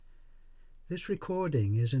This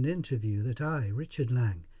recording is an interview that I, Richard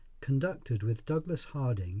Lang, conducted with Douglas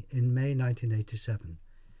Harding in May 1987.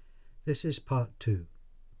 This is part 2.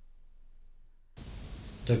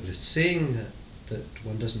 Douglas, seeing that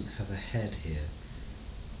one doesn't have a head here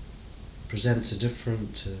presents a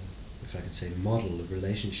different, if I could say, model of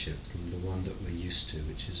relationship from the one that we're used to,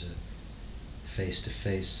 which is a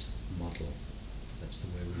face-to-face model. That's the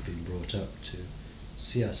way we've been brought up to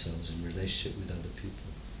see ourselves in relationship with other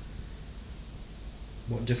people.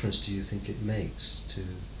 What difference do you think it makes to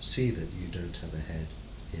see that you don't have a head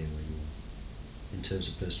here where you are, in terms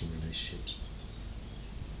of personal relationships?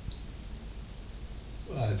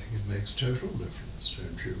 Well, I think it makes total difference,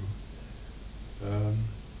 don't you?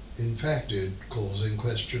 In fact, it calls in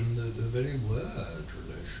question the very word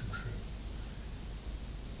relationship.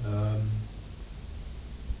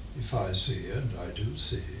 If I see, and I do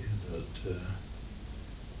see, that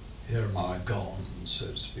here am I gone, so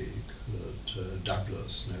to speak, that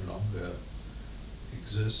Douglas no longer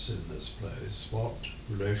exists in this place, what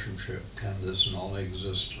relationship can this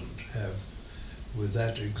non-existent have with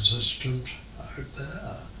that existent out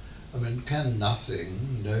there? I mean, can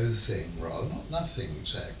nothing, no thing, rather, not nothing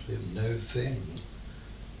exactly, no thing,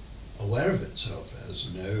 aware of itself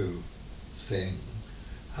as no thing,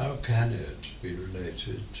 how can it be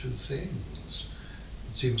related to things?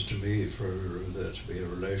 It seems to me for there to be a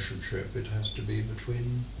relationship, it has to be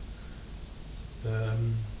between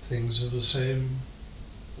things of the same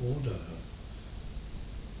order.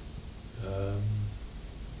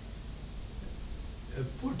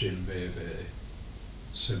 Put in very, very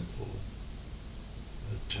simple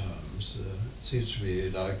terms, it seems to me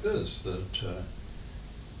like this, that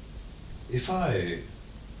if I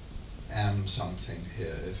am something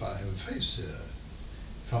here, if I have a face here,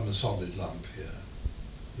 if I'm a solid lump here,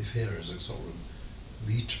 if here is a sort of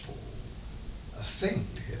meatball, a thing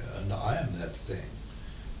here, and I am that thing,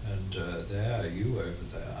 and there, you over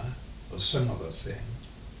there, a similar thing,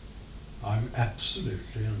 I'm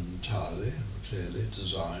absolutely and entirely and clearly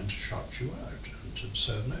designed to shut you out and to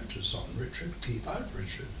serve notice on. Richard, keep out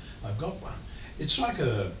Richard, I've got one. It's like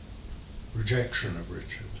a rejection of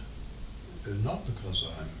Richard, not because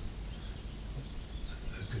I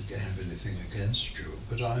could have anything against you,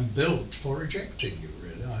 but I'm built for rejecting you,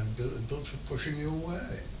 really. I'm built for pushing you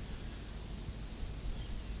away.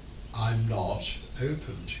 I'm not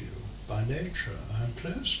open to you by nature. I'm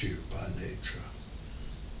closed to you by nature.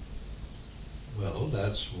 Well,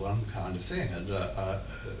 that's one kind of thing, and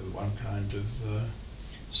one kind of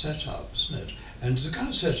setup, isn't it? And it's the kind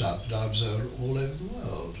of setup that I observe all over the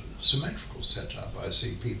world, a symmetrical setup. I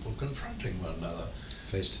see people confronting one another.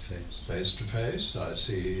 Face to face. Face to face. I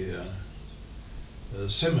see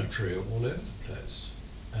symmetry all over the place.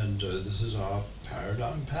 And this is our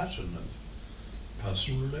paradigm pattern of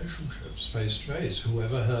personal relationships, face to face.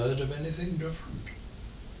 Whoever heard of anything different?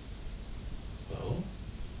 Well,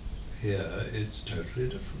 here it's totally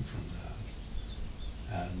different from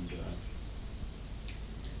that. And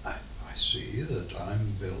I see that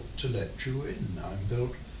I'm built to let you in. I'm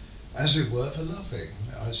built, as it were, for loving.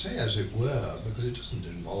 I say as it were because it doesn't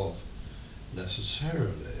involve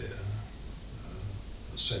necessarily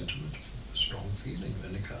a sentiment, a strong feeling of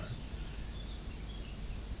any kind.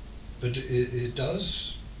 But it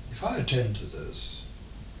does, if I attend to this,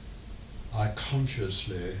 I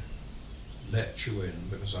consciously let you in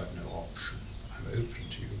because I've no option. I'm open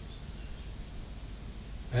to you.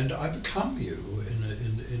 And I become you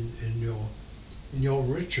in your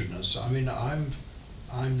richness. I mean,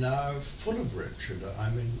 I'm now full of Richard.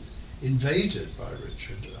 I'm invaded by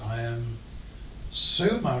Richard. I am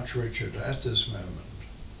so much Richard at this moment,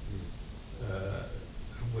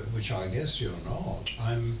 which I guess you're not.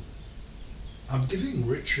 I'm giving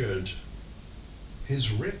Richard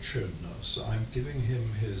his Richardness. I'm giving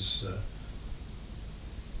him his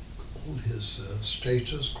all his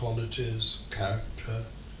status, qualities, character,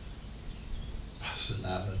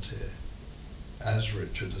 personality, as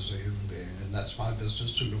Richard as a human being, and that's my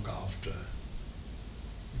business to look after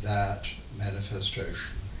that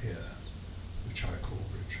manifestation here, which I call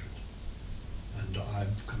Richard. And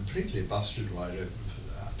I'm completely busted wide open for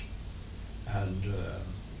that. And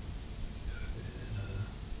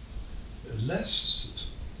in a less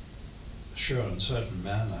sure and certain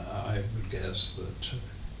manner, I would guess that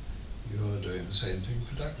you're doing the same thing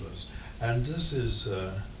for Douglas. And this is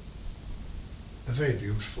a very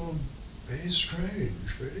beautiful, very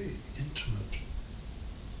strange, very intimate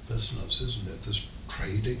business, isn't it? This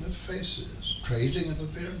trading of faces, trading of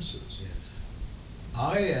appearances. Yes.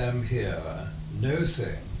 I am here, no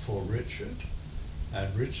thing for Richard,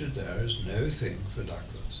 and Richard there is no thing for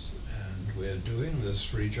Douglas. And we're doing this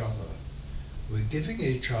for each other. we're giving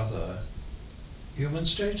each other human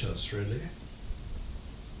status, really.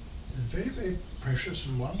 A very, very precious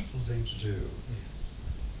and wonderful thing to do.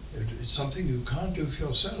 It's something you can't do for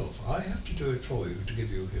yourself. I have to do it for you to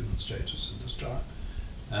give you human status at this time,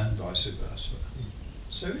 and vice versa.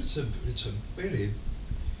 So it's a very,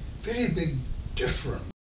 very big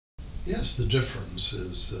difference. Yes, the difference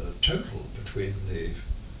is total between the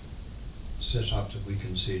setup that we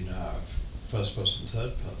can see now, first person,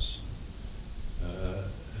 third person,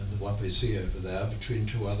 and the one we see over there between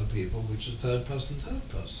two other people, which is third person, third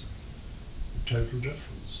person. A total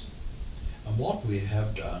difference. And what we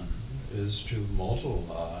have done is to model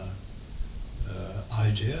our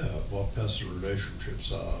idea of what personal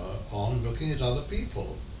relationships are on looking at other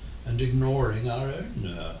people and ignoring our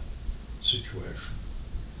own situation.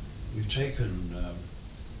 We've taken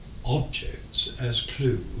objects as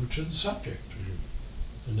clue to the subject.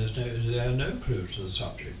 And there are no clue to the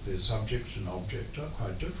subject. The subject and object are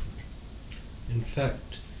quite different. In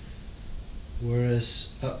fact,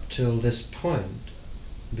 whereas up till this point,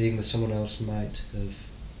 being with someone else might have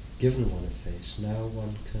given one a face, now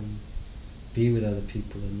one can be with other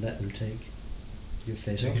people and let them take your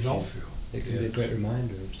face Take off it you. off you. It can be a great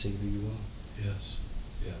reminder of seeing who you are. Yes,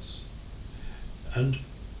 yes. And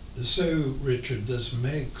so, Richard, this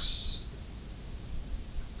makes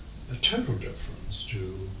a total difference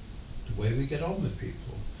to the way we get on with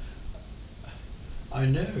people. I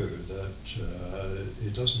know that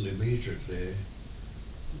it doesn't immediately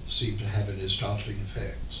seem to have any startling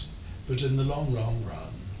effects, but in the long, long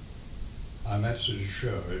run, I'm absolutely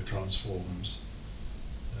sure it transforms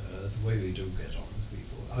the way we do get on with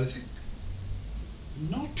people. I think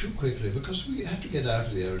not too quickly, because we have to get out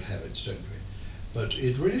of the old habits, don't we? But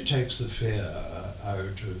it really takes the fear out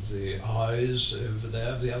of the eyes over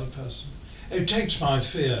there of the other person. It takes my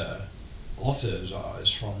fear of those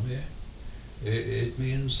eyes from me. It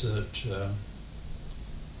means that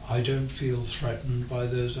I don't feel threatened by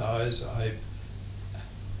those eyes.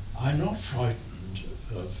 I'm not frightened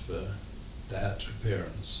of that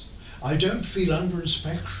appearance. I don't feel under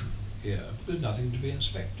inspection here. There's nothing to be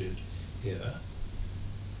inspected here.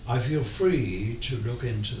 I feel free to look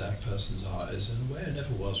into that person's eyes in a way I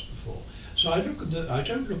never was before. So I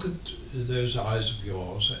don't look at those eyes of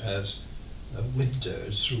yours as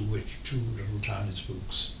windows through which two little tiny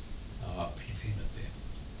spooks are peeping at me.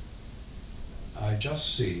 I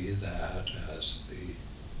just see that as the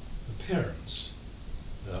appearance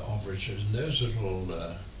of Richard, and those little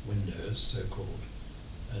windows, so-called,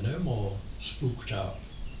 are no more spooked out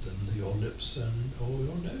than your lips or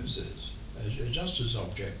your nose is. Just as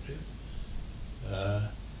objective.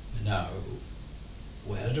 Now,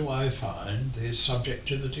 where do I find the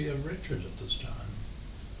subjectivity of Richard at this time?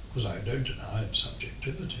 Because I don't deny him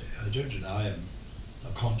subjectivity. I don't deny him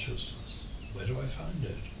a consciousness. Where do I find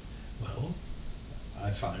it? Well, I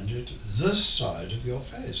find it this side of your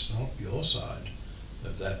face, not your side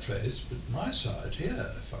of that face, but my side here,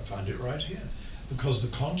 if I find it right here. Because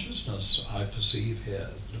the consciousness I perceive here,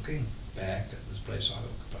 looking back at this place I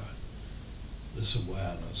occupy, this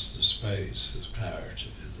awareness, this space, this clarity,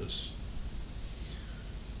 this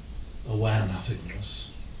aware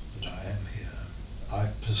nothingness that I am here, I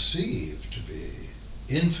perceive to be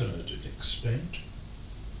infinite in extent,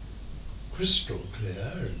 crystal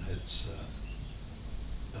clear in its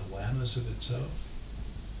awareness of itself,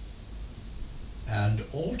 and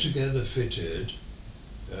altogether fitted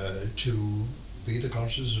to be the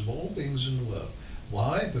consciousness of all beings in the world.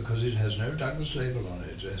 Why? Because it has no Douglas label on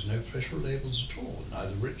it. It has no special labels at all.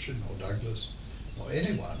 Neither Richard nor Douglas nor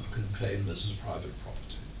anyone can claim this as private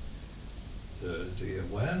property. The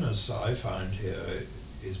awareness I find here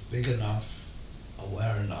is big enough,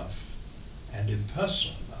 aware enough, and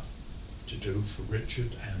impersonal enough to do for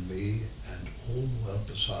Richard and me and all the world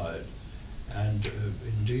beside. And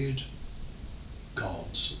indeed,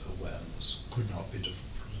 God's awareness could not be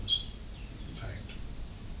different from this. In fact,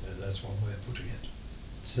 that's one way of putting it.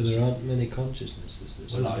 So there aren't many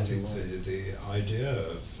consciousnesses. Well, I think the idea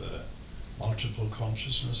of multiple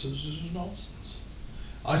consciousnesses is nonsense.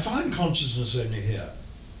 I find consciousness only here,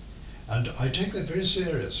 and I take that very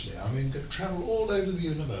seriously. I mean, travel all over the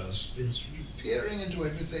universe, peering into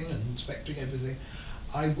everything and inspecting everything.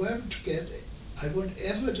 I won't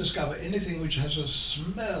ever discover anything which has a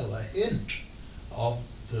smell, a hint of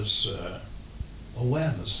this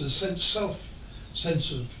awareness, this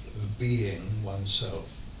sense of being oneself,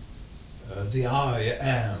 the I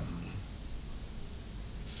am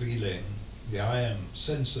feeling, the I am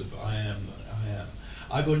sense of I am.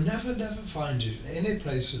 I will never find it in any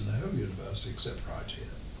place in the whole universe except right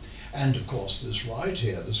here. And of course this right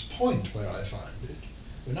here, this point where I find it,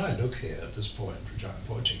 when I look here at this point, which I'm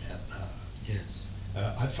pointing at now, Yes.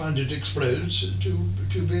 I find it explodes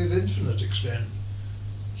to be of infinite extent.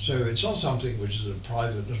 So it's not something which is a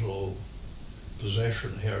private little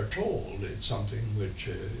possession here at all. It's something which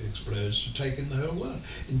explodes to take in the whole world.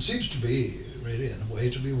 It seems to be, really, in a way,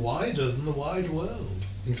 to be wider than the wide world.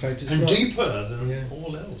 In fact, it's and not, deeper than yeah.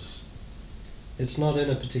 all else. It's not in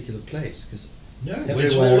a particular place, because No, everywhere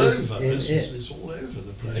it's all is over. in It's all over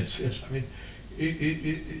the place. Yes, I mean,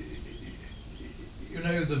 you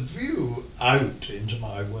know, the view out into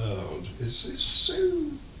my world is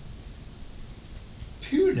so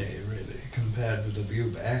puny, really, compared with the view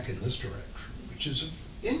back in this direction, which is of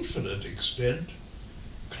infinite extent,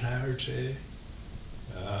 clarity,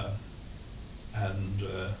 and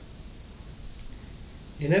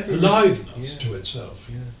in every aliveness yeah. to itself.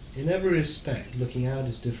 Yeah. In every respect, looking out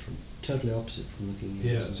is different, totally opposite from looking in.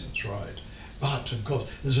 Yes, that's right. But of course,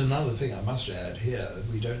 there's another thing I must add here.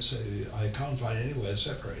 We don't say, I can't find anywhere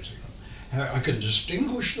separating them. I can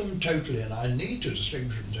distinguish them totally, and I need to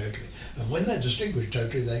distinguish them totally. And when they're distinguished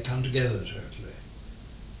totally, they come together totally.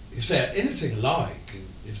 If they're anything like,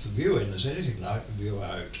 if the view in is anything like the view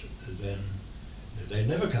out, then they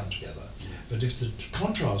never come together. But if the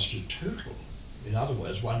contrast is total, in other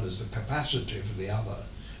words, one is the capacity for the other,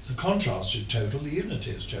 if the contrast is total, the unity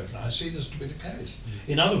is total. I see this to be the case.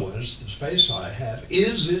 In other words, the space I have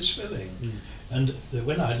is its filling. And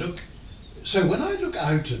when I look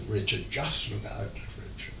out at Richard, just look out at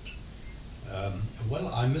Richard, well,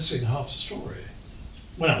 I'm missing half the story.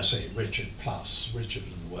 When I say Richard plus Richard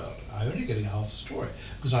in the world, I'm only getting half the story,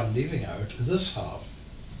 because I'm leaving out this half,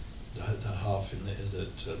 the half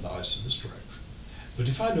that lies in this direction. But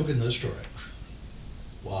if I look in this direction,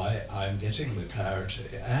 why, I'm getting the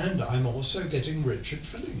clarity, and I'm also getting Richard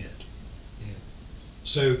filling it. Yeah.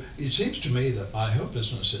 So it seems to me that my whole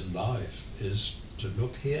business in life is to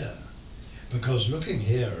look here, because looking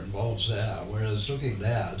here involves there, whereas looking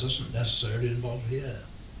there doesn't necessarily involve here.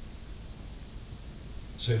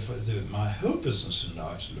 So my whole business in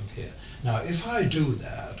life is to look here. Now, if I do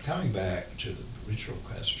that, coming back to the original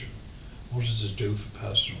question, what does it do for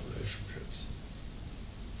personal relationships?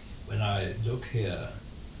 When I look here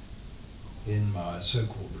in my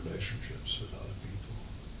so-called relationships with other people,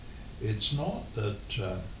 it's not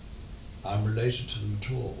that I'm related to them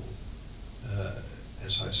at all.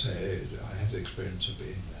 As I say, I have the experience of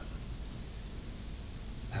being them.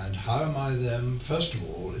 And how am I them? First of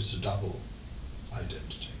all, it's a double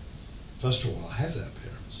identity. First of all, I have their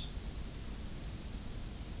appearance,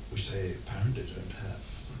 which they apparently don't have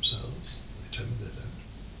themselves. They tell me they don't.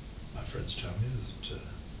 My friends tell me that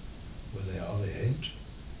where they are, they ain't.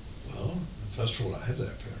 Well, first of all, I have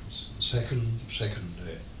their appearance.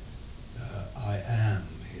 Secondly, I am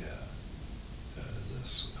here,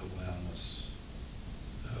 this awareness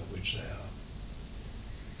which they are.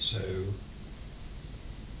 So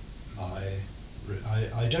I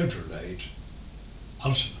don't relate.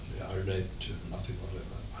 Ultimately, I relate to nothing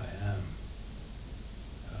whatever. I am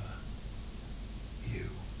you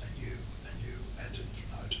and you and you and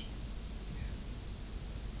infinitum.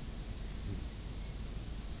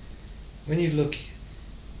 When you look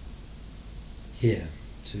here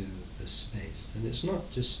to the space, then it's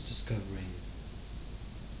not just discovering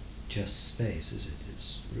just space, is it?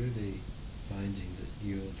 It's really finding that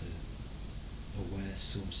you're the aware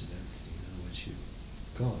source of everything. In other words, you've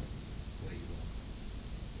gone where you are.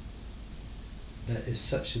 That is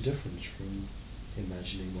such a difference from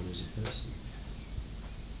imagining one as a person.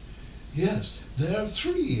 Yes, there are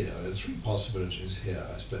three possibilities here,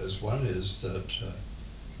 I suppose. One is that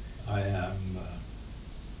I am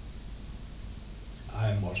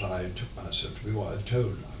what I took myself to be, what I've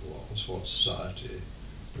told I was, what society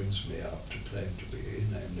brings me up to claim to be,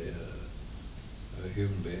 namely a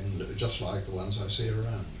human being just like the ones I see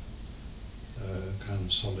around. Kind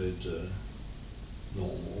of solid,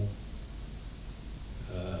 normal,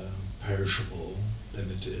 perishable,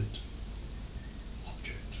 limited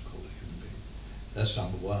object called a human being. That's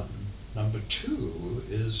number one. Number two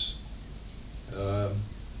is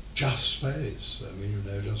just space. I mean,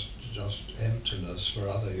 just emptiness for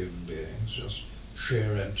other human beings, just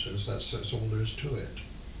sheer emptiness. That's all there is to it.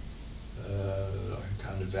 Like a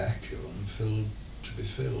kind of vacuum to be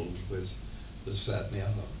filled with this, that, and the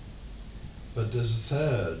other. But there's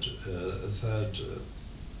a third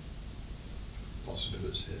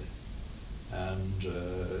possibility, and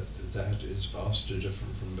that is vastly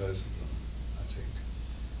different from both of them, I think.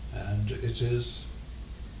 And it is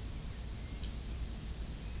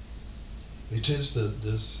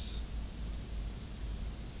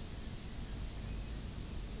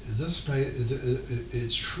that this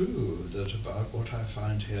it's true that about what I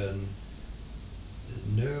find here,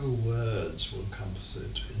 no words will compass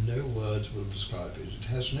it, no words will describe it. It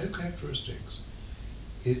has no characteristics.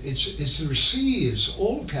 It receives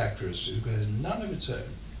all characteristics, but has none of its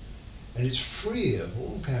own. And it's free of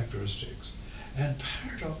all characteristics. And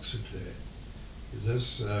paradoxically,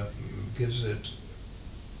 this gives it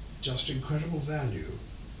just incredible value.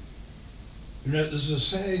 You know, there's a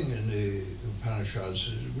saying in the Upanishads,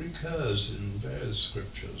 it recurs in various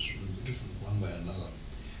scriptures from different one way or another,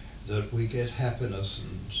 that we get happiness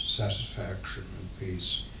and satisfaction and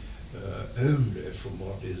peace only from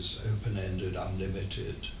what is open-ended,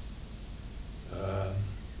 unlimited,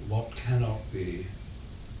 what cannot be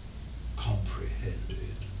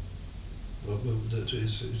comprehended, that it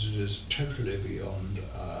is totally beyond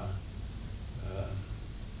our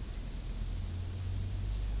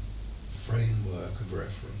framework of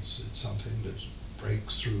reference. It's something that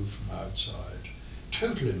breaks through from outside,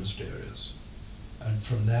 totally mysterious. And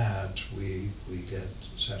from that we get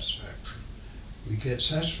satisfaction. We get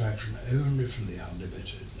satisfaction only from the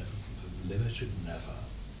unlimited, never from the limited, never.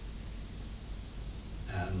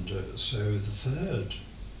 And so the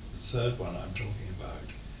third one I'm talking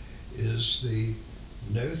about is the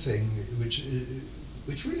no thing,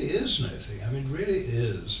 which really is no thing. I mean, really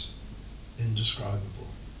is indescribable.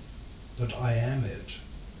 But I am it.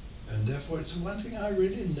 And therefore it's the one thing I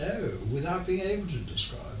really know without being able to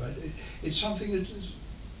describe. It's something that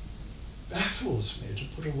baffles me to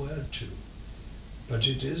put a word to. But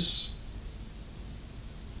it is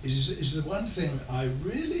the one thing I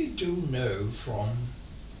really do know from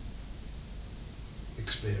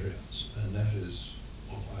experience, and that is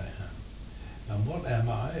what I am. And what am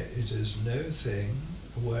I? It is no thing,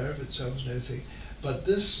 aware of itself as no thing. But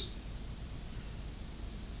this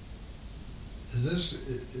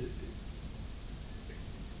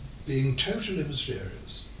being totally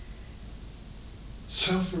mysterious,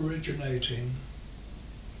 self-originating,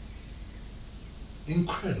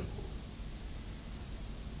 incredible,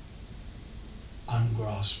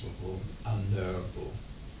 ungraspable, unknowable,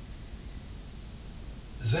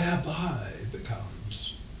 thereby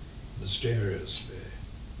becomes mysteriously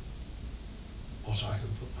what I can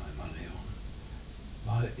put my money on,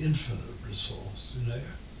 my infinite resource, you know,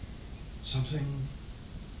 something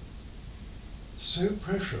so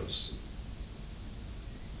precious.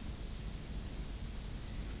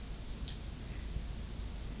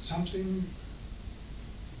 Something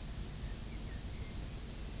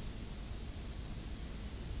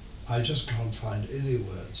I just can't find any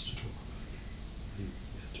words to talk about,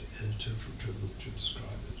 to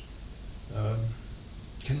describe it.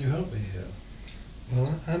 Can you help me here?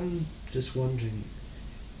 Well, I'm just wondering,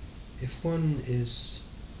 if one is,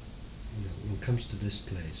 you know, when it comes to this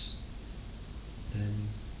place, then,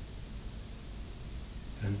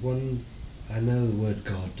 and one, I know the word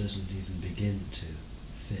God doesn't even begin to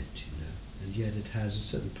fit, you know, and yet it has a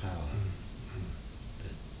certain power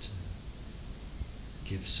that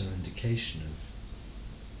gives some indication of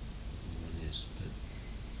who one is. But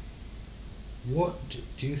what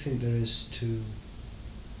do you think there is to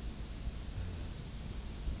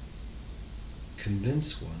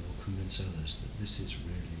convince one or convince others that this is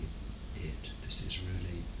really it, this is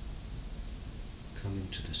really coming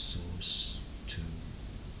to the source, to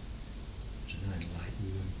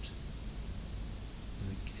enlightenment?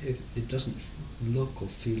 Like, it doesn't look or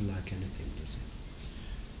feel like anything, does it?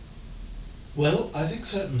 Well, I think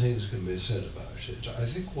certain things can be said about it. I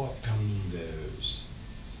think what comes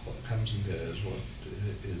and goes, what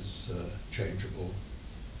is changeable,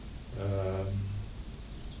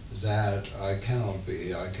 that I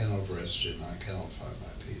cannot rest in, I cannot find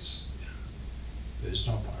my peace in. It's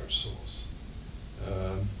not my resource.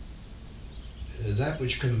 That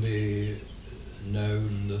which can be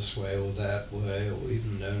known this way or that way, or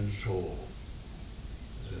even known at all,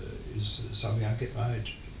 is something I get my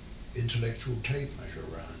intellectual tape measure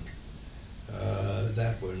around.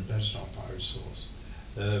 That's not my resource.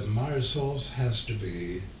 My resource has to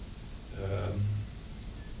be,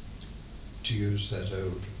 to use that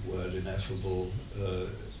old word, ineffable,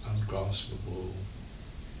 ungraspable,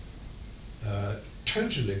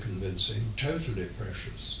 totally convincing, totally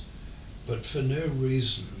precious, but for no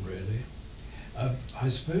reason really. I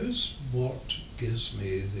suppose what gives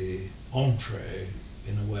me the entree,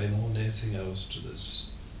 in a way, more than anything else, to this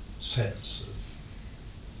sense of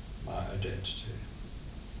my identity,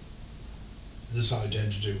 this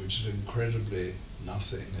identity which is incredibly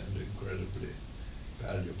nothing and incredibly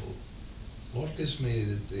valuable, what gives me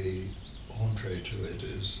the entree to it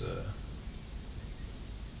is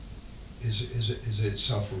its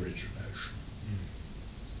self-origination.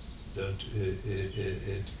 that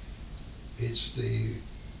it's the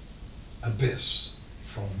abyss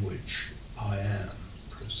from which I am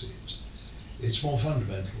proceeds. It's more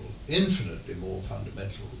fundamental, infinitely more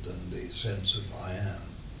fundamental than the sense of I am.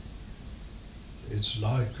 It's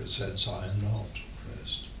like a sense I am not,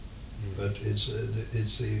 Christ, but it's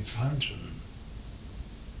the fountain.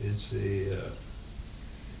 It's the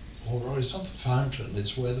or it's not the fountain.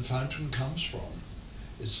 It's where the fountain comes from.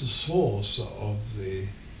 It's the source of the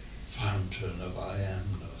fountain of I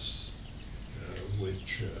amness,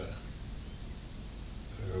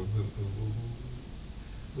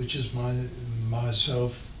 which is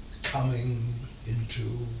myself coming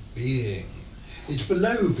into being. It's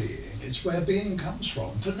below being. It's where being comes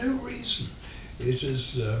from for no reason. It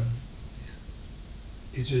is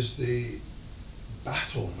the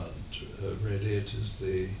bafflement, really. It is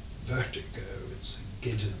the vertigo. It's the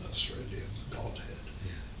giddiness, really, of the Godhead.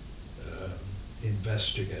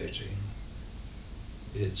 Investigating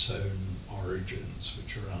its own origins,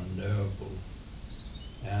 which are unknowable,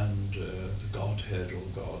 and the Godhead or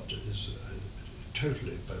God is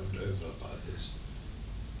totally bowled over by this.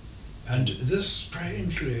 And this,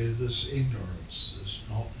 strangely, this ignorance, this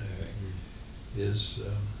not knowing, is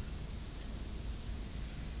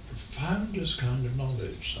profoundest kind of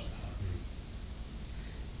knowledge somehow.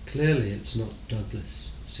 Clearly it's not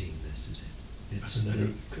Douglas seeing this, is it? It's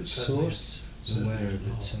the source aware of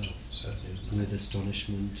itself with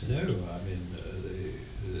astonishment. No, I mean,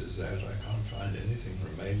 that I can't find anything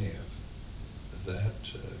remaining of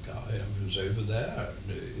that guy who's over there.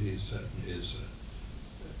 He certainly is,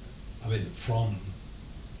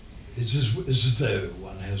 it's as though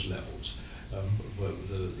one has levels. Well,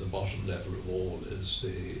 the bottom level of all is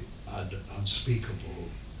the unspeakable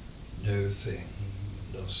no thing,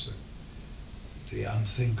 thus the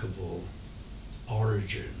unthinkable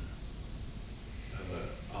origin of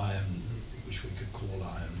I am, which we could call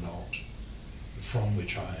I am not, from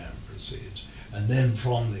which I am proceeds. And then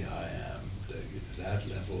from the I am, that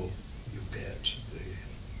level, you get the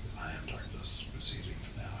I am Douglas proceeding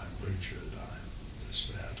from now. I'm Richard, I'm this,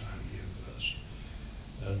 that, I'm the universe.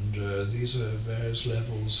 And these are various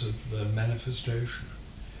levels of manifestation.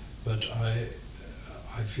 But I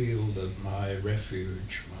feel that my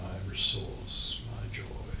refuge, my resource, my joy,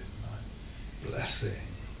 my blessing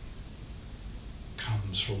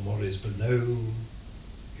comes from what is below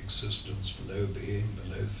existence, below being,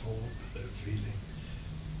 below thought, below feeling,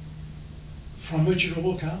 from which it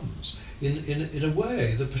all comes. In a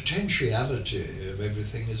way, the potentiality of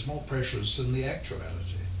everything is more precious than the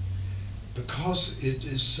actuality, because it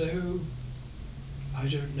is so, I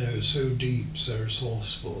don't know, so deep, so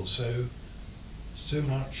resourceful, so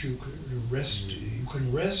much you can rest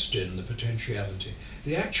in the potentiality.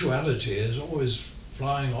 The actuality is always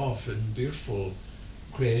flying off in beautiful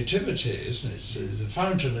creativity, isn't it? The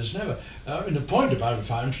fountain is never, the point about a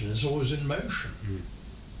fountain is always in motion.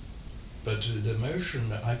 But the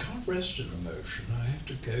motion, I can't rest in the motion. I have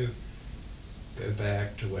to go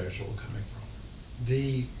back to where it's all coming from.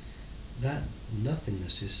 That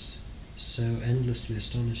nothingness is so endlessly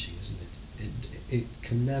astonishing, isn't it? It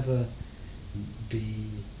can never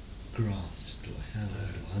be grasped or held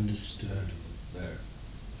or understood. No.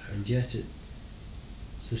 And yet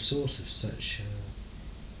it's the source of such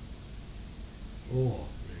awe,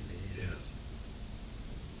 really. Yes.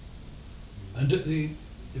 And the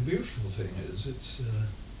beautiful thing is, it's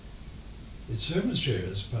so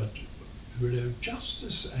mysterious, but really just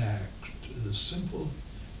this act, the simple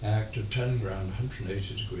act of turning around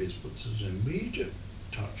 180 degrees puts us in immediate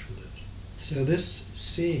touch with it. So this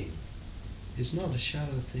seeing is not a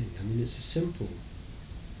shallow thing. I mean, it's the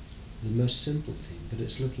most simple thing, but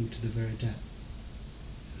it's looking to the very depth.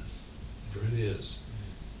 Yes, it really is.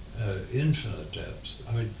 Infinite depths.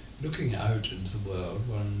 I mean, looking out into the world,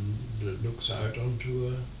 one looks out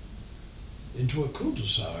into a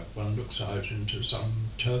cul-de-sac. One looks out into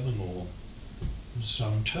some terminal,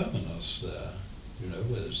 some terminus there. You know,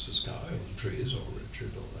 where there's the sky or the trees or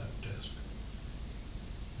Richard or that desk.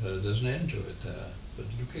 There's an end to it there. But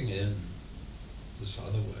looking in this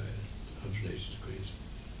other way, 180 degrees,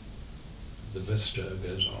 the vista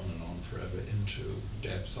goes on forever into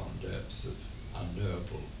depth on depth of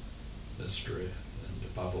unknowable mystery, and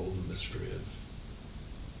above all the mystery of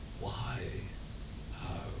why,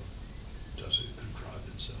 how does it contrive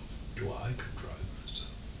itself? Do I contrive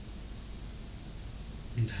myself?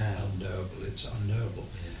 And how? Unknowable, it's unknowable.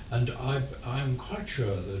 Yeah. And I'm quite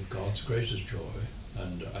sure that God's greatest joy,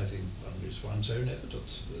 and I think one is one's own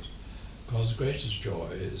evidence of this, God's greatest joy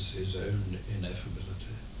is his own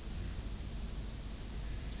ineffability.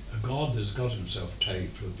 A God that's got himself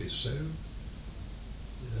taped would be so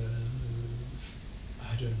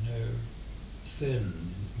I don't know, thin,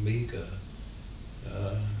 meagre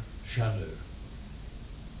shadow.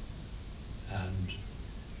 And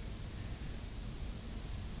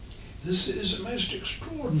this is a most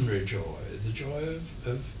extraordinary joy, the joy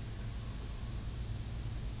of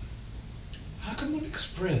how can one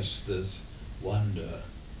express this wonder?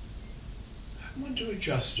 How can one do it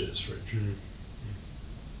justice, Richard?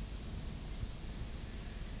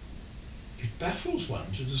 It baffles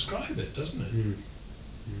one to describe it, doesn't it?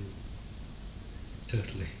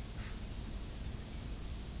 Totally.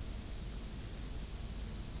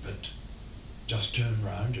 But just turn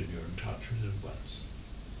round and you're in touch with it at once.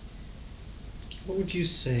 What would you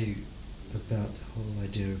say about the whole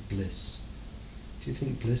idea of bliss? Do you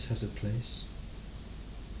think bliss has a place?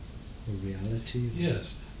 Or reality?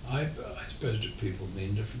 Yes, I suppose that people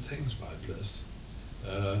mean different things by bliss.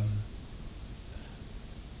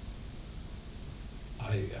 I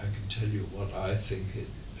can tell you what I think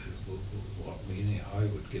what meaning I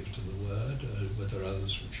would give to the word. Whether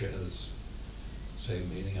others would share the same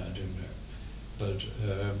meaning, I don't know. But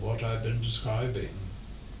what I've been describing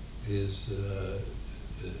is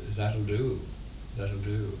that'll do. That'll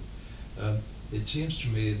do. It seems to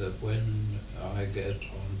me that when I get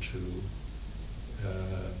onto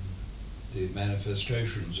the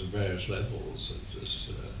manifestations of various levels of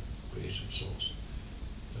this creative source,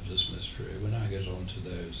 of this mystery, when I get onto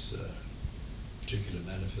those particular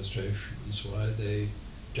manifestations, why they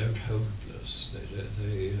don't hold bliss.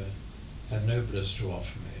 They have no bliss to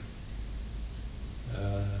offer me.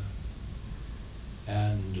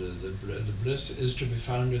 And the bliss is to be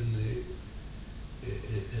found in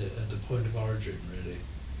at the point of origin, really.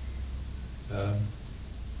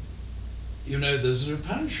 There's an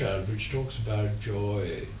Upanishad which talks about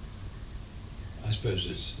joy. I suppose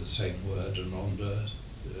it's the same word, ananda,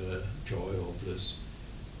 joy or bliss,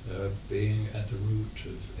 being at the root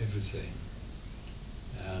of everything.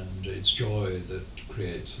 And it's joy that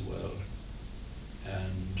creates the world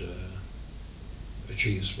and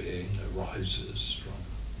achieves being, arises from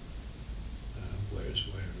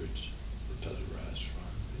wherever it does arise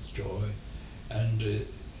from. It's joy, and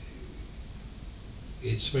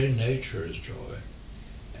its very nature is joy.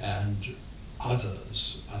 And other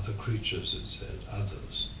creatures, it said,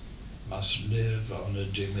 others must live on a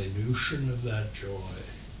diminution of that joy.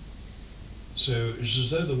 So it's as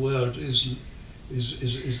though the world is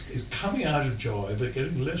coming out of joy, but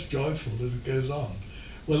getting less joyful as it goes on.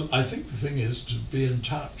 Well, I think the thing is to be in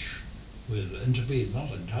touch with, and to be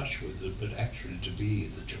not in touch with it, but actually to be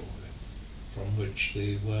the joy from which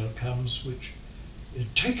the world comes, which,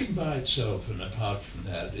 taken by itself and apart from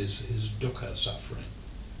that, is dukkha, suffering.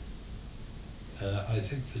 I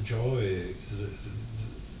think the joy,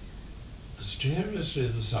 mysteriously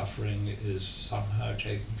the suffering is somehow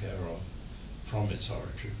taken care of from its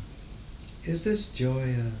origin. Is this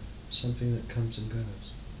joy something that comes and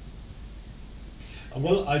goes?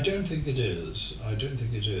 Well, I don't think it is.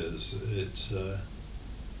 It's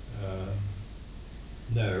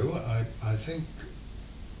no.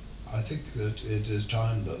 I think that it is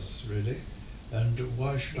timeless, really. And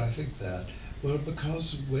why should I think that? Well,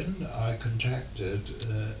 because when I contact it,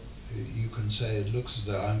 you can say it looks as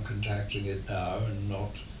though I'm contacting it now and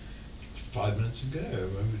not 5 minutes ago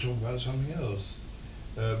when we talk about something else.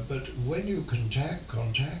 But when you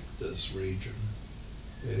contact this region,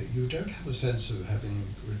 you don't have a sense of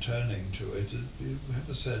returning to it. You have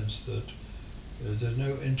a sense that there's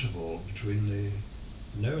no interval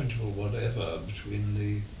whatever between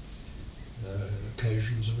the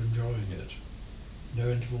occasions of enjoying it. No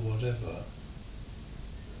interval whatever.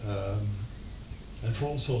 And for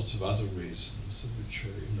all sorts of other reasons, which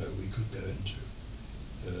we could go into.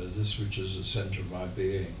 This, which is the centre of my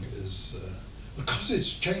being, is because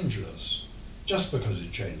it's changeless. Just because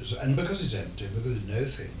it changes, and because it's empty, because there's no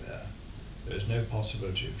thing there, there's no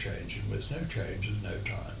possibility of change, and when there's no change, there's no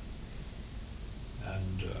time.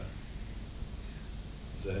 And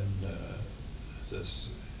then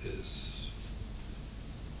this is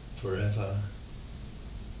forever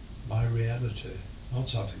my reality, not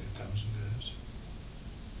something that comes and goes.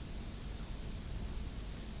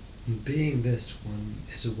 And being this, one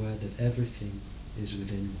is aware that everything is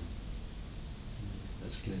within one.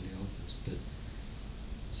 That's clearly obvious, but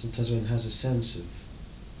sometimes one has a sense of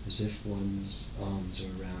as if one's arms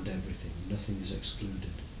are around everything, nothing is excluded.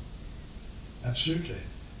 Absolutely.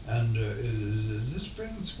 And this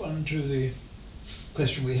brings one to the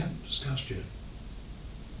question we haven't discussed yet,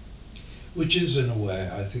 which is in a way,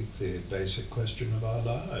 I think, the basic question of our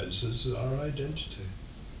lives, is our identity.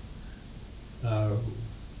 Now,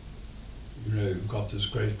 you've got this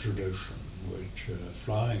great tradition which are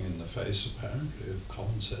flying in the face apparently of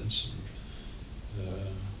common sense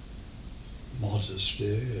and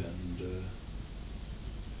modesty and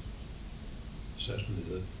certainly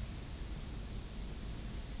the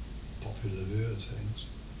popular view of things,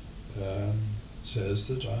 says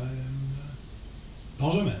that I am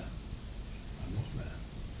not a man. I'm not a man.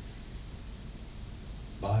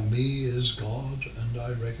 By me is God, and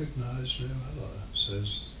I recognize no other,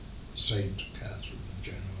 says Saint Catherine of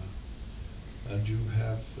Genoa. And you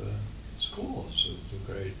have scores of the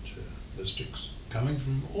great mystics coming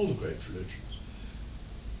from all the great religions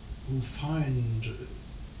who find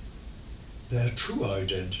their true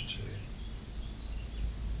identity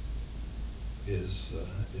is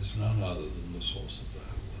none other than the source of the whole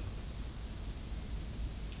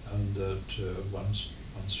world. And that one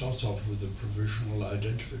starts off with a provisional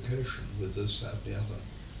identification with this, that, and the other,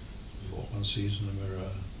 with what one sees in the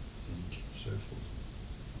mirror and so forth.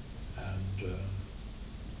 And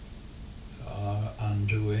our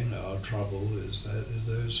undoing, our trouble is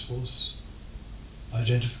those false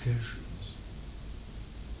identifications.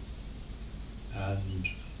 And,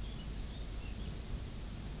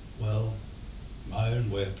 well, my own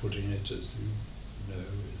way of putting it, as you know,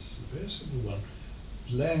 is a very simple one.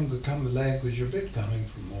 Language a bit coming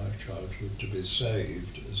from my childhood. To be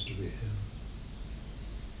saved is to be Him.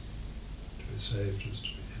 To be saved is to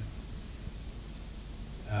be Him.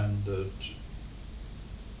 And that,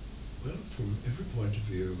 well, from every point of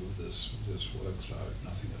view, this works out.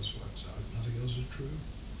 Nothing else works out. Nothing else is true.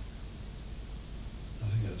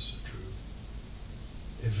 Nothing else is true.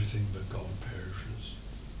 Everything but God perishes.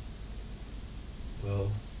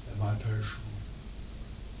 Well, am I perishable,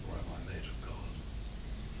 or am I made of God?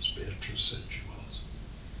 As Beatrice said she was.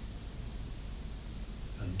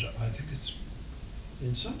 And I think it's,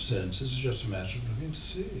 in some sense, it's just a matter of looking to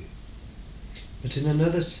see. But in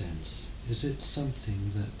another sense, is it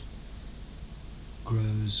something that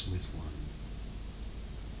grows with one?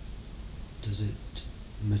 Does it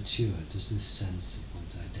mature? Does this sense of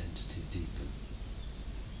one's identity deepen?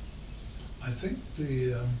 I think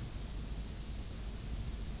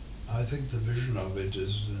the vision of it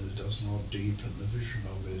does not deepen. The vision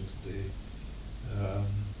of it, the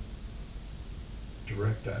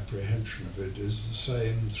direct apprehension of it is the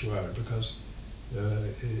same throughout, because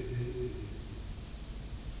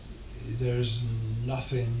there's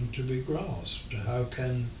nothing to be grasped. How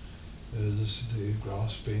can the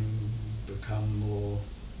grasping become more,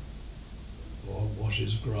 or what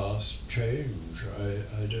is grasped change?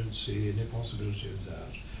 I don't see any possibility of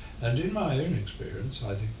that. And in my own experience,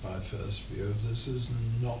 I think my first view of this is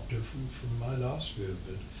not different from my last view of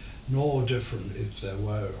it, nor different if there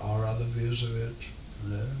are other views of it. You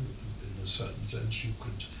know, in a certain sense, you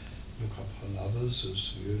could look upon others as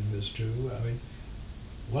viewing this too. I mean,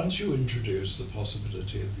 once you introduce the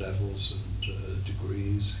possibility of levels and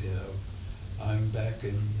degrees here, I'm back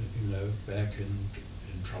in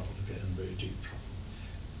trouble again, very deep trouble.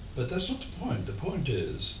 But that's not the point. The point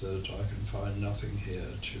is that I can find nothing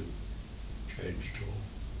here to change at all.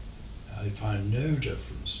 I find no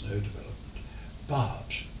difference, no development.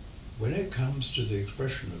 But when it comes to the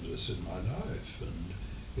expression of this in my life and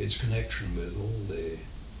its connection with all the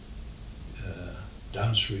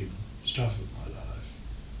downstream stuff of my life,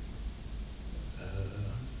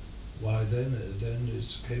 why then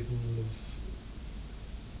it's capable of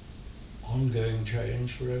ongoing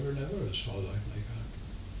change forever and ever, as far as I can make out.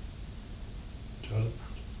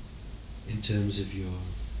 Development. In terms of your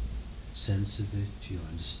sense of it, your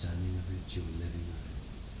understanding of it, your living of it?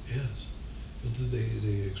 Yes. But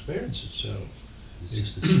the experience itself, It's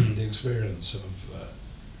just the same. the experience of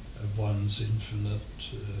one's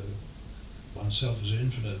infinite, oneself as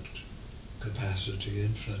infinite capacity,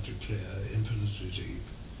 infinitely clear, infinitely deep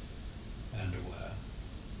and aware.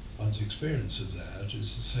 One's experience of that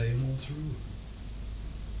is the same all through.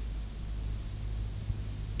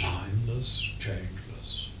 Timeless,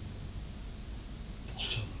 changeless,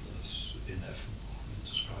 bottomless, ineffable,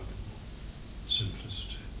 indescribable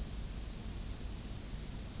simplicity.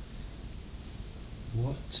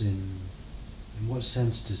 In what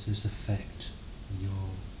sense does this affect your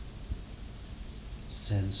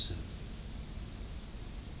sense of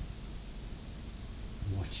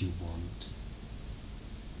what you want?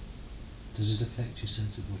 Does it affect your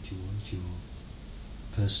sense of what you want, your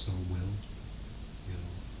personal will, your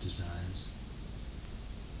desires?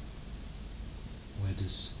 Where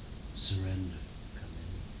does surrender come in?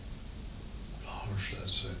 Gosh,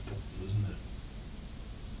 that's so important, isn't it?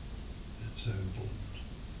 It's so important.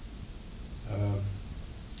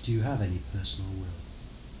 Do you have any personal will?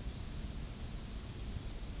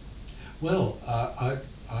 Well,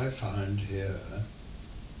 I find here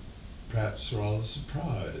perhaps rather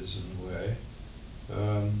surprise in a way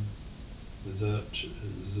that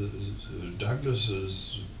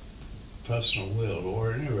Douglas's personal will,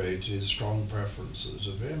 or at any rate his strong preferences,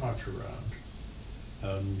 are very much around,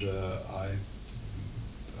 and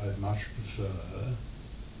I'd much prefer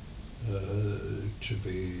to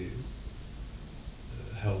be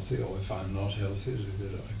healthy, or if I'm not healthy,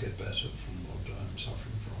 I get better from what I'm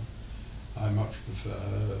suffering from. I much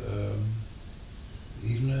prefer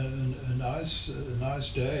even a nice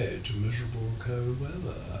day to miserable cold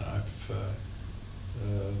weather. I prefer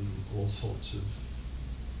all sorts of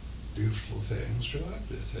beautiful things to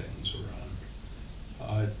ugly things around.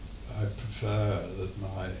 I prefer that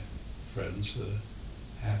my friends are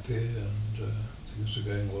happy and things are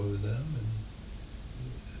going well with them, and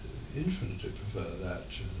infinitely prefer that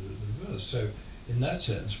to the reverse. So in that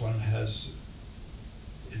sense, one has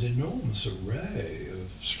an enormous array of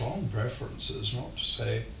strong preferences, not to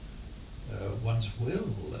say one's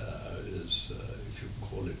will is, if you can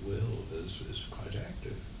call it will, is quite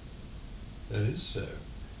active. That is so.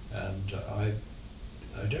 And I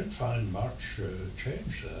don't find much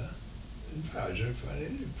change there. In fact, I don't find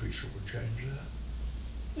any appreciable change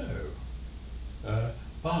there. No.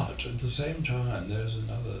 But at the same time, there's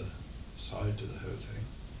another side to the whole thing.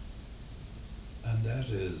 And that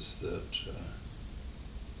is that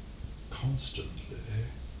constantly,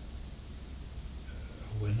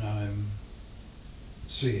 when I'm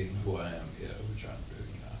seeing who I am here, which I'm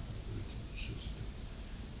doing now, which is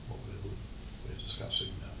what we're discussing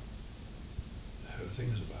now, the whole thing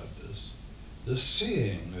is about this. The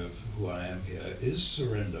seeing of who I am here is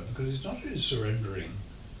surrender, because it's not only surrendering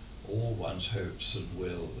all one's hopes and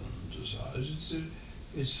will and desires,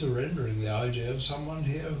 it's surrendering the idea of someone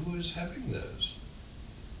here who is having those.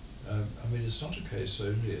 I mean, it's not a case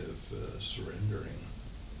only of surrendering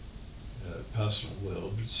personal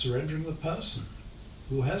will, but surrendering the person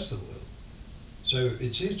who has the will. So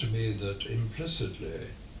it seems to me that implicitly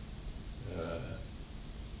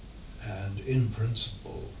and in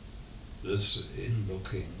principle, this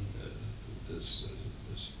in-looking, this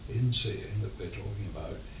in-seeing that we're talking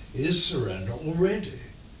about is surrender already.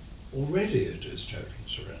 Already it is total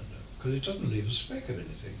surrender, because it doesn't leave a speck of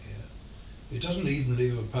anything here. It doesn't even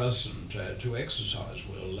leave a person to exercise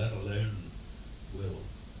will, let alone will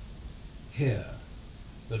here.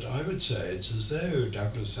 But I would say it's as though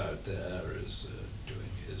Douglas out there is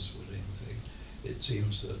doing his willing thing. It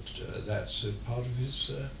seems that that's a part of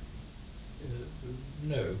his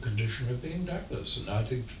condition of being Douglas. And I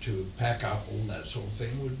think to pack up all that sort of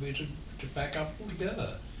thing would be to pack up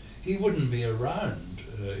altogether. He wouldn't be around.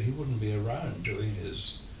 He wouldn't be around doing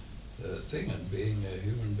his thing and being a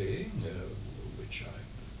human being, which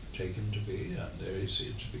I take him to be, and there he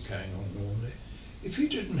seems to be carrying on normally, if he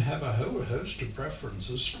didn't have a whole host of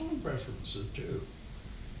preferences, strong preferences too.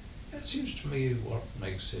 That seems to me what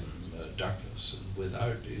makes him Douglas, and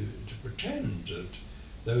without to pretend that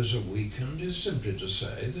those are weakened is simply to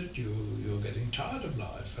say that you're getting tired of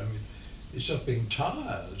life. I mean, it's just being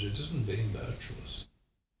tired, it isn't being virtuous.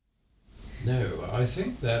 No, I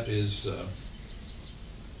think that is,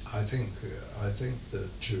 I think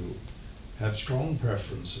that to have strong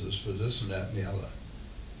preferences for this and that and the other,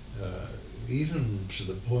 even to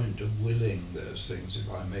the point of willing those things,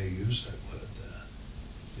 if I may use that word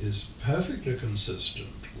there, is perfectly consistent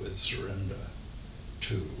with surrender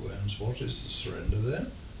too. And what is the surrender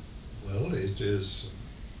then? Well, it is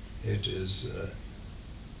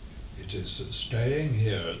staying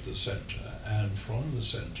here at the center, and from the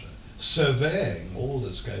center, surveying all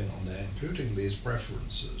that's going on there, including these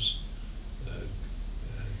preferences,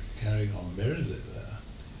 carrying on merrily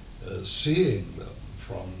there, seeing them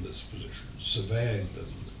from this position, surveying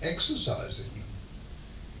them, exercising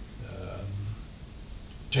them,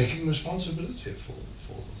 taking responsibility for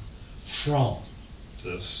them from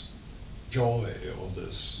this joy or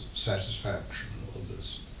this satisfaction or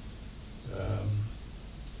this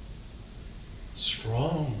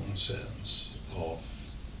strong sense of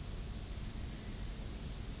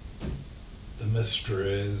the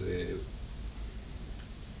mystery,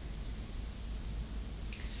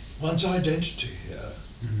 one's identity here,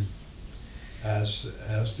 as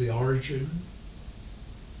the origin,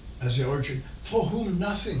 for whom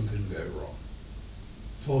nothing can go wrong,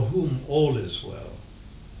 for whom all is well.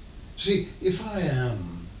 See, if I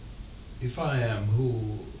am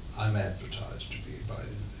who I'm advertised to be by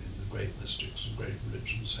the great mystics and great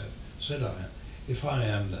religions have said I am, if I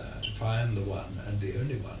am that, if I am the one and the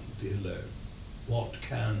only one, the alone, what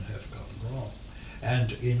can have gone wrong?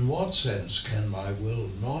 And in what sense can my will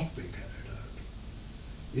not be carried out?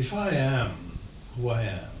 If I am who I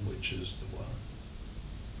am, which is the one,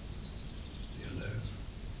 the alone.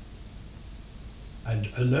 And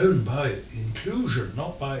alone by inclusion,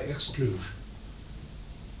 not by exclusion.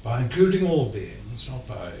 By including all beings, not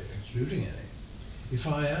by excluding any. If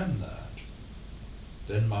I am that,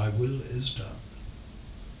 then my will is done.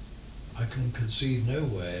 I can conceive no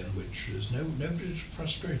way in which nobody's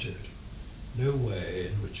frustrated, no way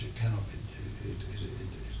in which it cannot be, it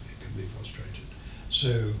can be frustrated.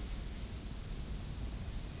 So,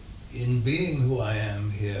 in being who I am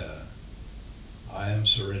here, I am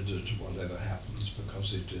surrendered to whatever happens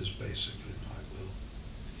because it is basically my will.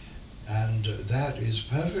 And that is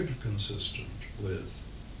perfectly consistent with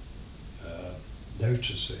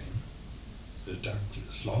noticing that Douglas,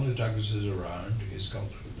 as long as Douglas is around, he's got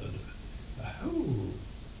a whole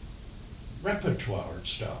repertoire of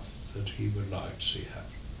stuff that he would like to see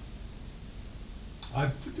happen. I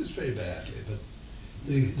put this very badly, but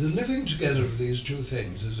the living together of these two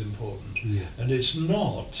things is important. Yeah. And it's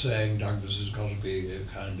not saying Douglas has got to be a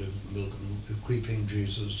kind of a creeping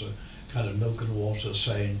Jesus, a kind of milk and water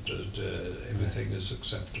saint, that everything is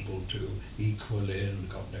acceptable to equally and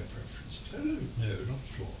got no preferences. No, not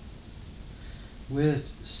at all. We're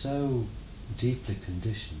so deeply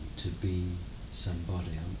conditioned to be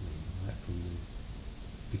somebody, aren't we, right from the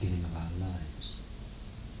beginning of our lives.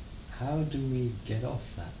 How do we get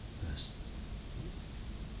off that person?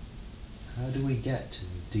 How do we get to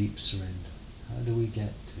deep surrender? How do we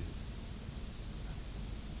get to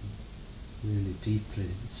really deeply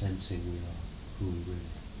sensing we are who we really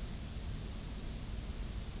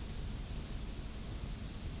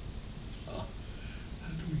are?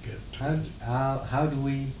 How do we get to it? How do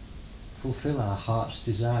we fulfill our heart's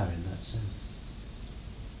desire in that sense?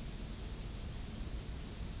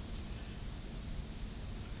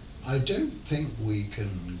 I don't think we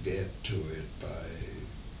can get to it by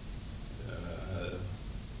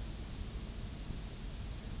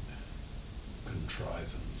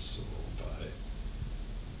contrivance or by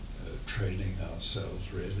training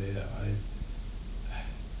ourselves, really.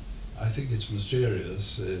 I think it's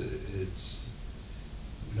mysterious.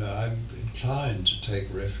 I'm inclined to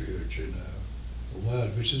take refuge in a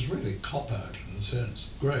word which is really cop-out in a sense,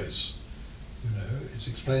 grace. It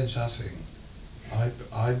explains nothing. I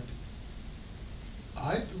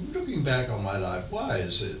looking back on my life, why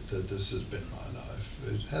is it that this has been my life?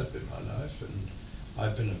 It has been my life, and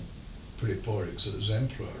I've been a pretty poor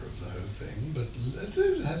exemplar of the whole thing, but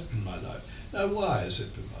it has been my life. Now, why has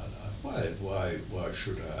it been my life? Why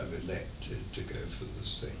should I have elected to go for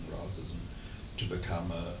this thing rather than to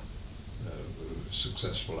become a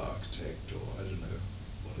successful architect, or I don't know,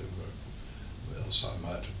 whatever else I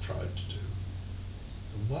might have tried to do?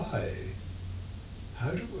 Why?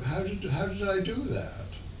 How did I do that?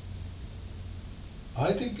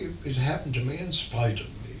 I think it happened to me in spite of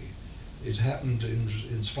me. It happened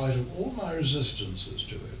in spite of all my resistances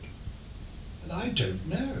to it. And I don't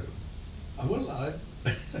know.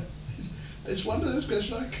 It's one of those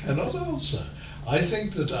questions I cannot answer. I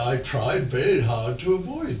think that I tried very hard to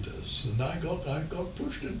avoid this, and I got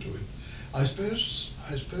pushed into it. I suppose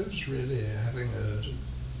really having a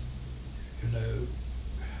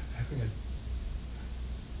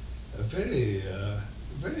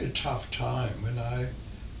very tough time when I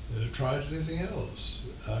tried anything else.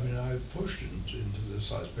 I mean, I pushed into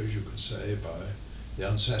this, I suppose you could say, by the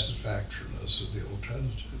unsatisfactoriness of the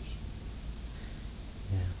alternatives.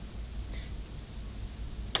 Yeah.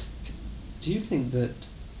 Do you think that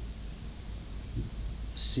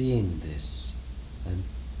seeing this and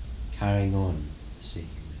carrying on seeing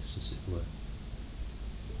this, as it were,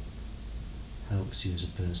 helps you as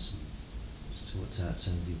a person? Sorts out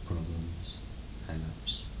some of your problems,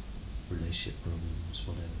 hang-ups, relationship problems,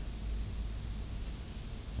 whatever.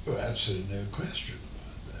 Well, absolutely no question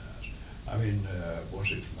about that. I mean, what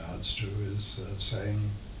it amounts to is saying,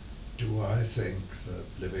 do I think that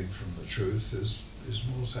living from the truth is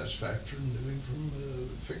more satisfactory than living from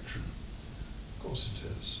fiction? Of course it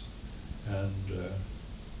is. And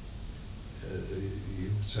you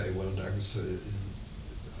would say, well, Douglas,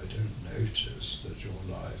 I don't notice that your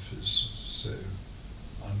life is so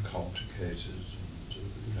uncomplicated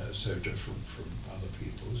and so different from other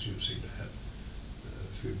people's. You seem to have a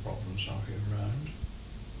few problems knocking around.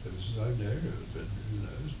 As I know, there's been, who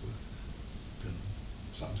knows, been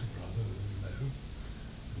something rather,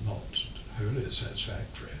 not wholly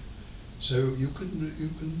satisfactory. So you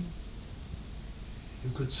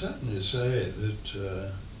could certainly say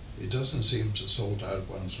that it doesn't seem to sort out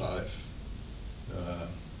one's life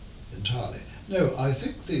entirely. No, I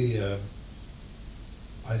think the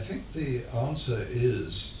answer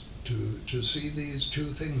is to see these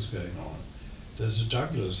two things going on. there's a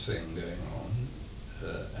Douglas thing going on,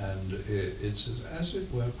 and it's as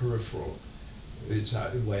it were peripheral. It's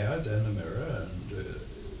way out there in the mirror,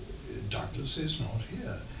 and Douglas is not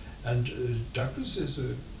here. And Douglas is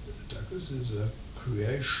a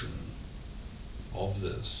creation of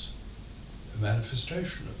this, a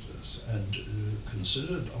manifestation of this, and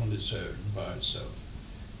considered on its own by itself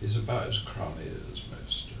is about as crummy as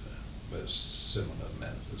most similar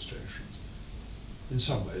manifestations. In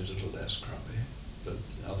some ways a little less crummy, but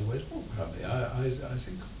in other ways more crummy. I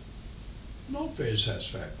think not very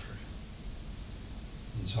satisfactory.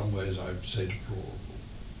 In some ways I'd say deplorable.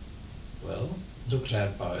 Well, looked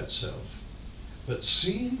at by itself, but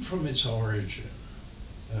seen from its origin,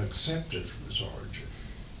 accepted from its origin,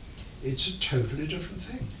 it's a totally different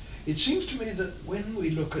thing. It seems to me that when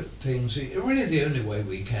we look at things, really the only way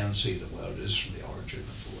we can see the world is from the origin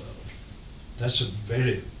of the world. That's a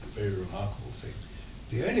very, very remarkable thing.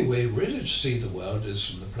 The only way really to see the world is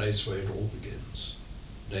from the place where it all begins,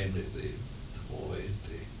 namely the void,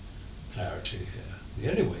 the clarity here. The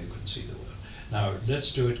only way you can see the world. Now,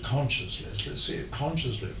 let's do it consciously. Let's see it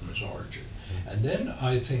consciously from its origin. And then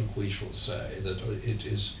I think we shall say that it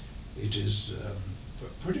is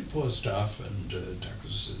pretty poor stuff, and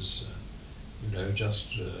Douglas is,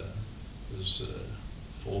 just as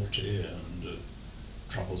faulty and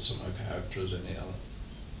troublesome a character as any other.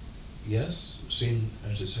 Yes, seen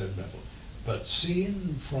at its own level, but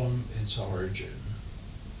seen from its origin,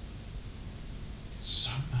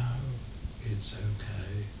 somehow it's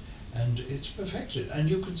okay, and it's perfected, and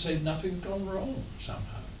you could say nothing's gone wrong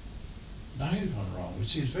somehow. Nothing's gone wrong, which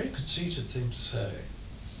seems a very conceited thing to say.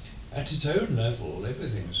 At its own level,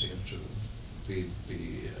 everything seems to be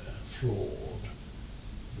flawed,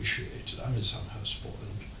 vitiated, somehow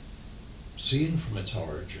spoiled. Seen from its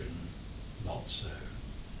origin, not so.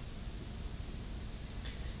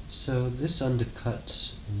 So this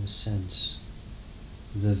undercuts, in a sense,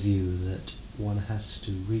 the view that one has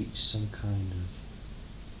to reach some kind of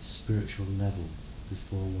spiritual level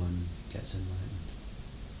before one gets enlightened.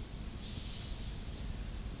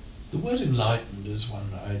 The word enlightened is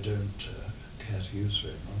one I don't care to use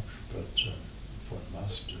very much, but if one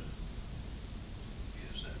must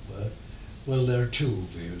use that word. Well, there are two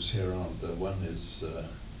views here, aren't there? One is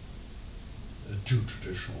two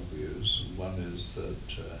traditional views, and one is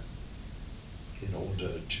that in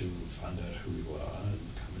order to find out who you are and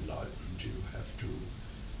become enlightened, you have to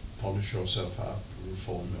polish yourself up,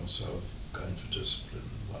 reform yourself, go in for discipline,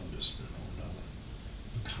 one discipline or another,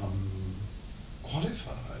 become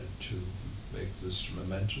qualified to make this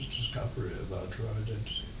momentous discovery about your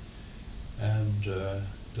identity. And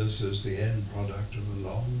this is the end product of a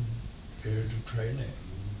long period of training,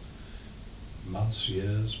 months,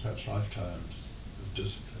 years, perhaps lifetimes of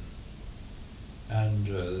discipline. And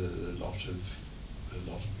a lot of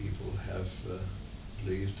people have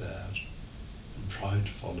believed that and tried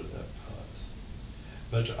to follow that path.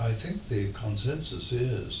 But I think the consensus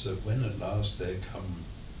is that when at last they come,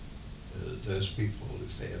 those people,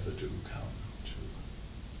 if they ever do come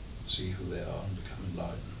to see who they are and become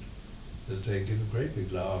enlightened, that they give a great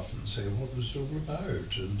big laugh and say, what was it all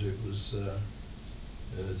about? And it was that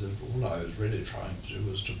all I was really trying to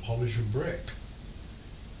do was to polish a brick.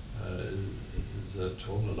 That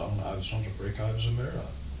all along I was not a brick, I was a mirror.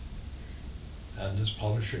 And this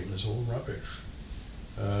polishing is all rubbish.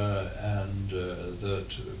 And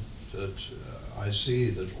that I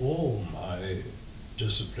see that all my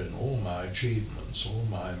discipline, all my achievements, all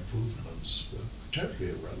my improvements were totally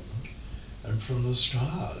irrelevant. And from the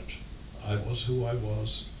start, I was who I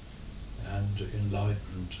was and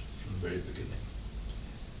enlightened from the very beginning.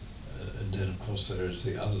 And then, of course, there is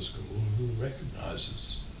the other school who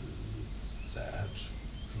recognizes that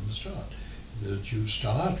from the start, that you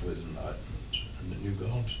start with enlightenment and then you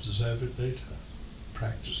go on to deserve it later,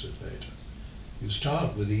 practice it later. You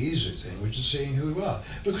start with the easy thing, which is seeing who you are.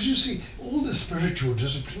 Because you see, all the spiritual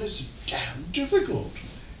discipline is damn difficult.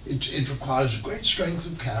 It requires great strength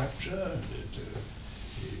of character.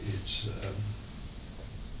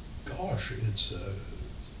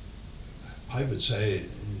 I would say,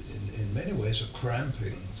 in many ways, a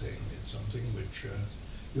cramping thing. It's something which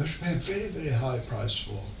you have to pay a very, very high price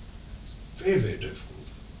for. Very, very difficult.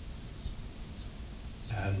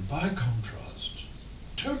 And by contrast,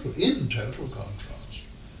 in total contrast,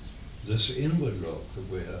 this inward look that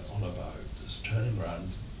we're on about, this turning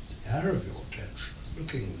around the arrow of your attention,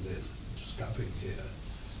 looking within, discovering here,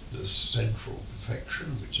 this central perfection,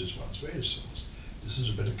 which is one's very source. This is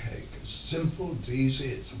a bit of cake. It's simple, it's easy,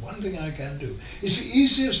 it's the one thing I can do. It's the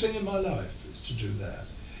easiest thing in my life, is to do that.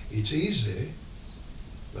 It's easy,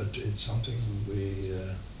 but it's something we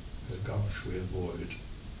gosh, we avoid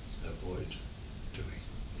doing.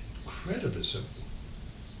 Incredibly simple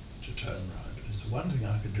to turn around. It's the one thing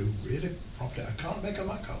I can do really properly. I can't make a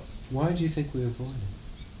muck of. Why do you think we avoid it?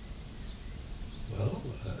 Well,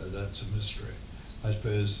 that's a mystery. I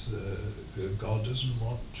suppose God doesn't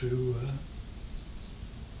want to.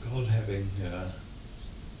 God having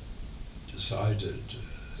decided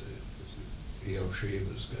he or she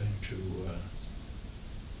was going to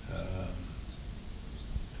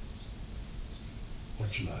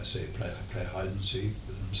what shall I say, play hide and seek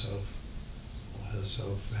with himself or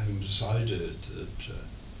herself, having decided that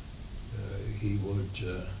he would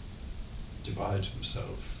divide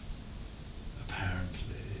himself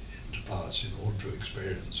apparently into parts in order to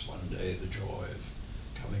experience one day the joy of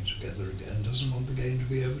coming together again, doesn't want the game to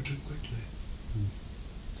be over too quickly.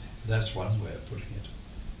 That's one way of putting it.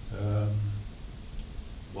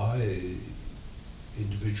 Why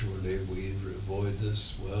individually we avoid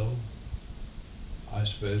this? Well, I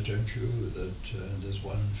suppose, don't you, that there's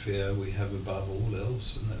one fear we have above all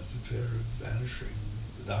else, and that's the fear of vanishing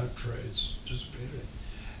without trace, disappearing.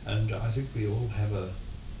 And I think we all have a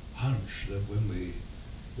hunch that when we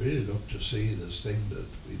really look to see this thing that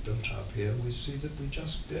we built up here, we see that we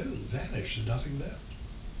just go, vanish, there's nothing left.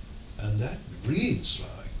 And that reads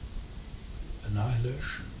like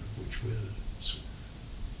annihilation, of which we're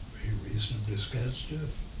very reasonably scared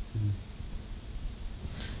stiff.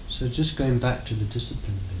 So just going back to the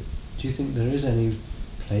discipline bit, do you think there is any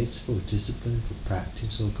place for discipline, for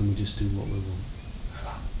practice, or can we just do what we want?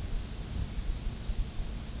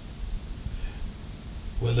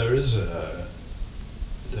 Well, there is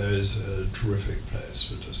a terrific place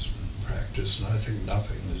for discipline and practice, and I think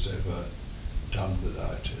nothing is ever done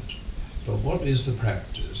without it. But what is the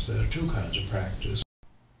practice? There are two kinds of practice.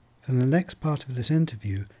 For the next part of this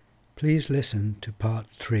interview, please listen to part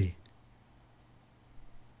 3.